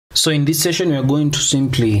So in this session, we are going to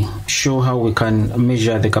simply show how we can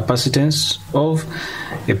measure the capacitance of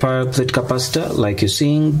a parallel plate capacitor, like you're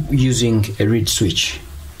seeing, using a reed switch.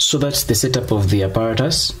 So that's the setup of the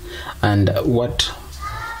apparatus, and what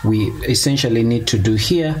we essentially need to do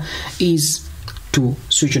here is to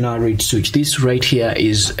switch on our reed switch. This right here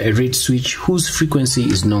is a reed switch whose frequency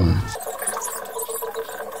is known.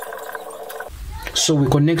 So we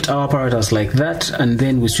connect our apparatus like that, and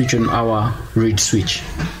then we switch on our reed switch.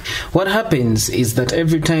 What happens is that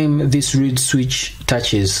every time this reed switch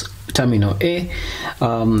touches terminal A,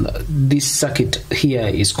 this circuit here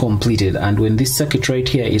is completed, and when this circuit right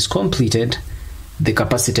here is completed, the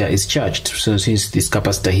capacitor is charged. So since this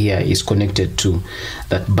capacitor here is connected to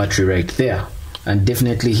that battery right there, and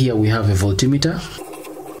definitely here we have a voltmeter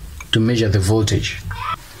to measure the voltage.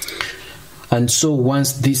 And so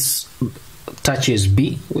once this touches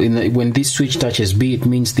B, when this switch touches B, it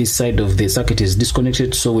means this side of the circuit is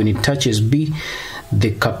disconnected. So when it touches B,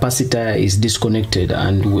 the capacitor is disconnected,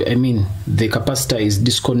 and the capacitor is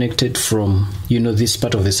disconnected from this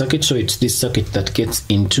part of the circuit. So it's this circuit that gets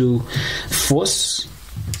into force.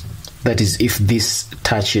 That is, if this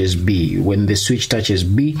touches B, when the switch touches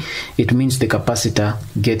B, it means the capacitor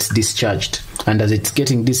gets discharged, and as it's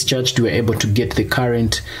getting discharged, we're able to get the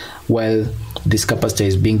current while this capacitor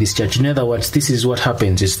is being discharged. In other words, this is what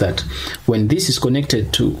happens, is that when this is connecting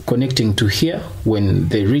to here, when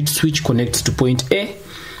the reed switch connects to point A,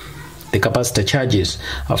 the capacitor charges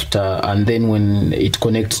and then when it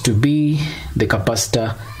connects to B, the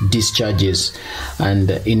capacitor discharges.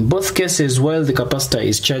 And in both cases, while the capacitor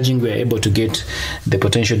is charging, we are able to get the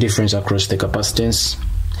potential difference across the capacitance.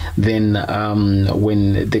 Then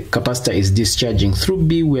when the capacitor is discharging through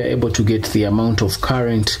B, we are able to get the amount of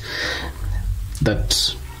current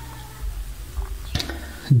that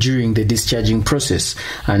during the discharging process,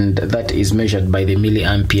 and that is measured by the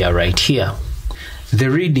milliampere right here. The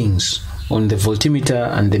readings on the voltmeter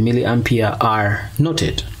and the milliampere are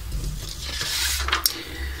noted.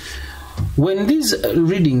 When these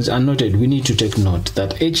readings are noted, we need to take note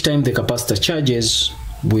that each time the capacitor charges,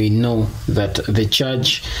 we know that the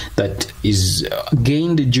charge that is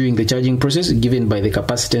gained during the charging process, given by the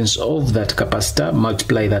capacitance of that capacitor,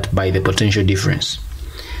 multiply that by the potential difference.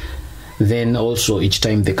 Then also each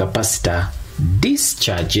time the capacitor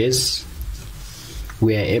discharges,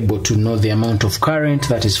 we are able to know the amount of current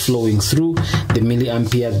that is flowing through the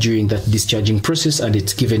milliampere during that discharging process, and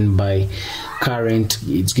it's given by current,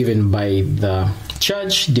 it's given by the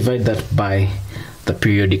charge, divide that by the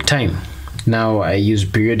periodic time. Now I use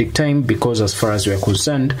periodic time because, as far as we are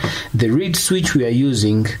concerned, the reed switch we are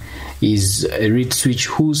using is a reed switch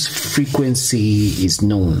whose frequency is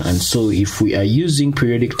known, and so if we are using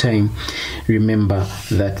periodic time, remember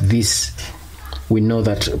that we know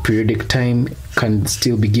that periodic time can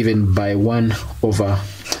still be given by 1 over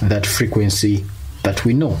that frequency that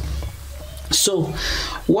we know. So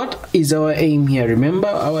what is our aim here? Remember,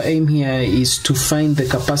 our aim here is to find the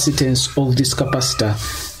capacitance of this capacitor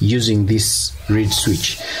using this reed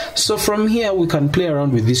switch. So from here we can play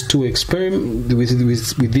around with these two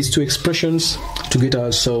these two expressions to get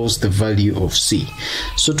ourselves the value of C.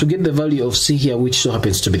 So to get the value of C here, which so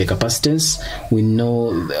happens to be the capacitance, we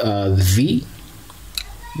know V.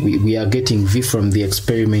 We are getting V from the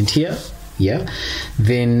experiment here.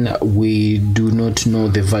 Then we do not know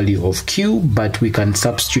the value of Q, but we can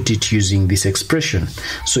substitute it using this expression.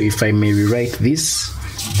 So if I may rewrite this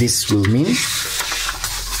will mean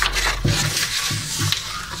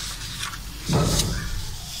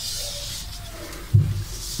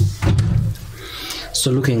so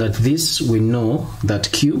looking at this, we know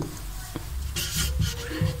that Q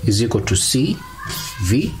is equal to C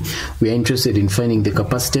V. We are interested in finding the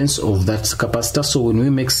capacitance of that capacitor. So when we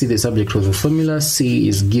make C the subject of the formula, C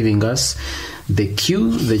is giving us the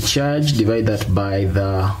Q, the charge, divide that by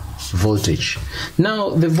the voltage. Now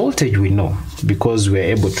the voltage we know because we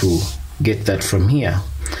are able to get that from here,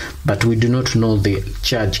 but we do not know the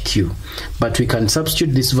charge Q. But we can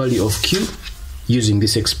substitute this value of Q using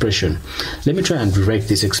this expression. Let me try and rewrite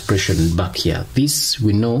this expression back here. This,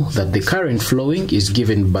 we know that the current flowing is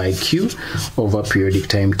given by Q over periodic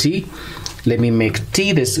time T. Let me make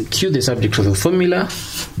Q the subject of the formula.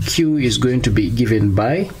 Q is going to be given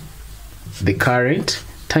by the current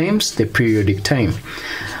times the periodic time.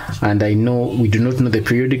 And I know we do not know the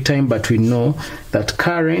periodic time, but we know that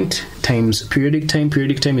current times periodic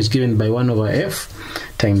time is given by 1 over F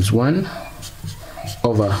times 1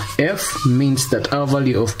 over F, means that our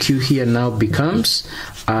value of Q here now becomes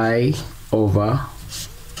I over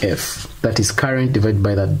VF. That is current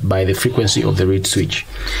divided by the frequency of the reed switch.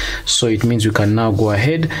 So it means we can now go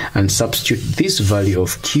ahead and substitute this value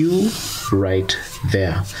of Q right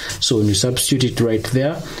there. So when you substitute it right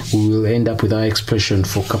there, we will end up with our expression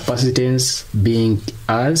for capacitance being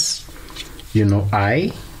as, you know,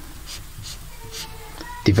 I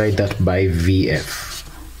divide that by VF,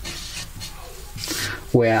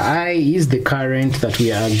 where I is the current that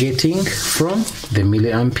we are getting from the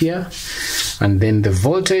milliampere, and then the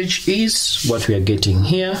voltage is what we are getting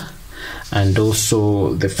here, and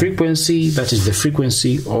also the frequency, that is the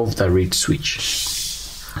frequency of the reed switch.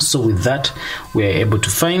 So with that, we are able to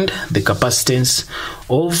find the capacitance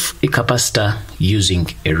of a capacitor using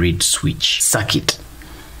a reed switch circuit.